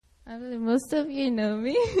I believe most of you know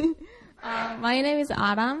me. My name is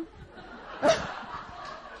Aram.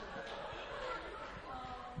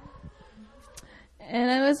 And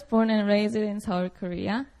I was born and raised in Seoul,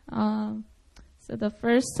 Korea. So the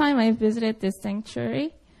first time I visited this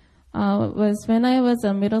sanctuary was when I was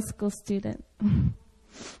a middle school student,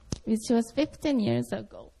 which was 15 years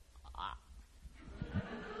ago.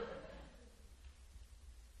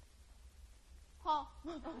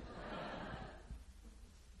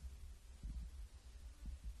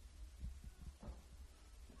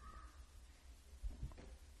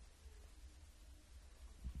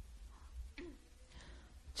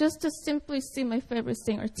 Just to simply see my favorite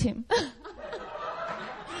singer, Tim.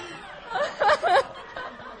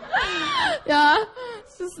 Yeah,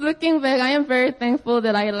 just looking back, I am very thankful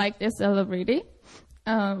that I like this celebrity.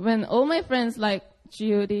 When all my friends like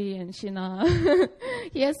Judy and Shina,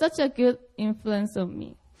 he has such a good influence on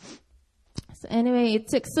me. So anyway, it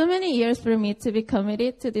took so many years for me to be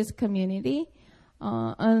committed to this community.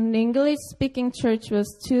 An English-speaking church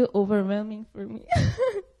was too overwhelming for me.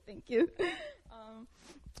 Thank you.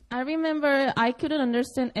 I remember I couldn't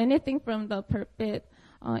understand anything from the pulpit.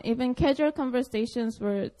 Even casual conversations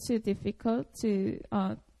were too difficult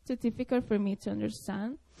for me to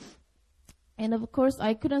understand. And of course,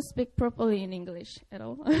 I couldn't speak properly in English at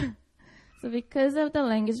all. So because of the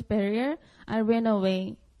language barrier, I ran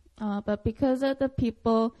away. But because of the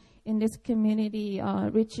people in this community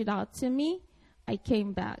reached out to me, I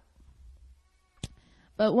came back.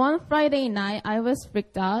 But one Friday night, I was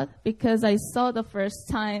freaked out because I saw the first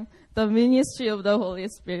time the ministry of the Holy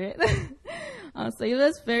Spirit. So it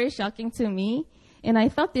was very shocking to me. And I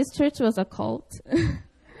thought this church was a cult.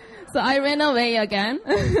 So I ran away again.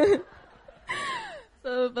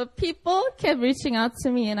 So the people kept reaching out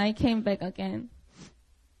to me and I came back again.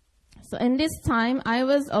 So in this time, I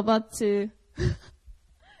was about to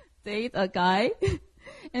date a guy.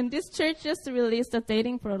 And this church just released a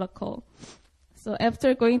dating protocol. So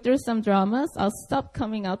after going through some dramas, I'll stop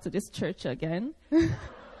coming out to this church again.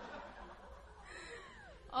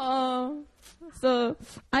 So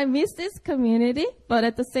I miss this community, but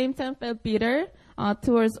at the same time felt bitter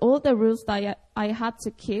towards all the rules that I had to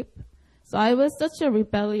keep. So I was such a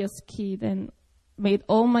rebellious kid and made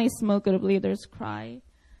all my small group leaders cry.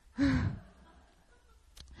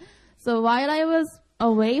 So while I was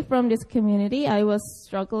away from this community, I was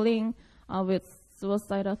struggling with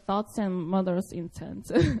suicidal thoughts and murderous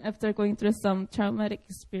intent after going through some traumatic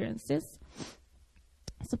experiences.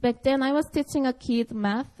 So back then, I was teaching a kid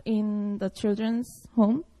math in the children's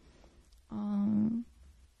home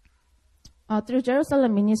through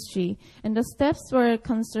Jerusalem Ministry, and the staffs were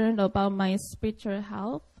concerned about my spiritual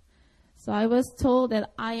health. So I was told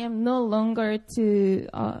that I am no longer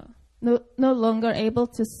able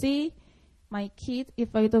to see my kid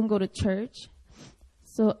if I don't go to church.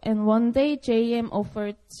 So, and one day JM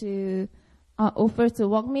offered to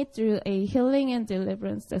walk me through a healing and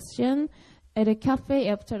deliverance session at a cafe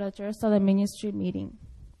after the Jerusalem ministry meeting.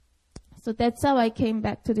 So that's how I came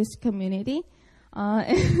back to this community.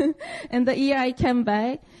 And the year I came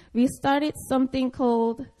back, we started something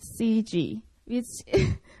called CG,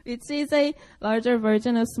 which is a larger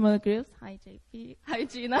version of small groups. Hi JP, hi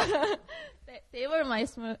Gina. They were my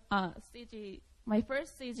my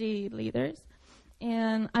first CG leaders.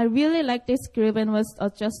 And I really liked this group and was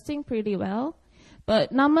adjusting pretty well.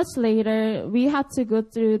 But not much later, we had to go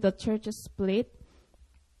through the church split.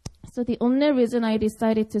 So the only reason I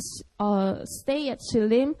decided to stay at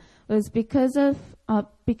Shilim was because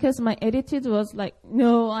my attitude was like,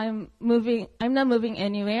 no, I'm not moving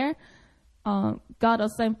anywhere. God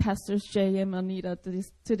assigned Pastors Jay and Anita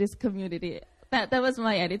to this community. That was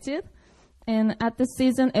my attitude. And at the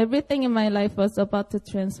season, everything in my life was about to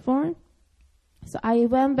transform. So I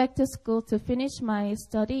went back to school to finish my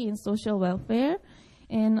study in social welfare.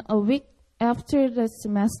 And a week after the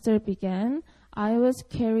semester began, I was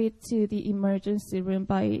carried to the emergency room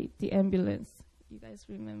by the ambulance. You guys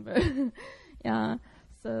remember? Yeah.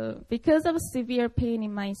 So because of severe pain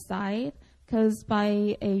in my side, caused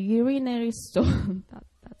by a urinary stone,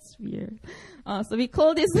 that's weird. So we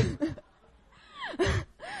call this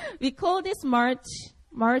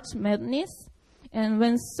March Madness. And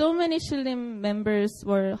when so many Shilim members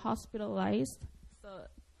were hospitalized, so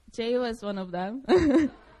Jay was one of them.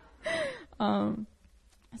 It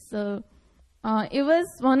was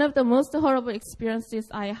one of the most horrible experiences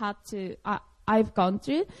I've gone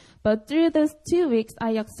through. But through those 2 weeks,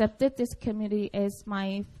 I accepted this community as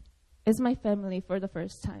my family for the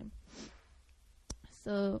first time.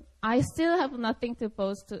 So I still have nothing to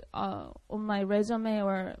post on my resume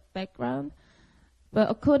or background, but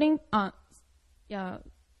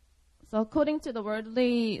So according to the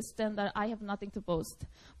worldly standard, I have nothing to boast.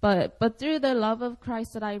 But through the love of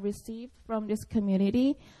Christ that I received from this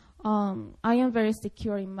community, I am very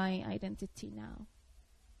secure in my identity now.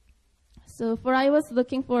 So for I was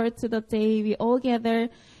looking forward to the day we all gather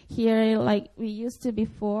here like we used to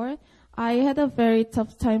before. I had a very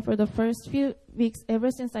tough time for the first few weeks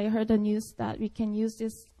ever since I heard the news that we can use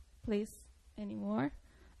this place anymore.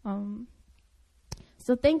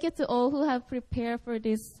 So thank you to all who have prepared for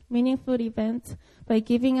this meaningful event by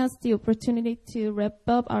giving us the opportunity to wrap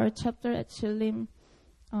up our chapter at Shillim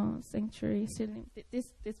Sanctuary, Shillim,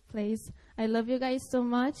 this place. I love you guys so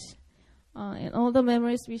much, and all the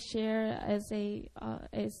memories we share as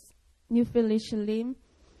New Philly Shillim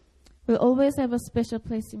will always have a special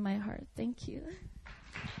place in my heart. Thank you.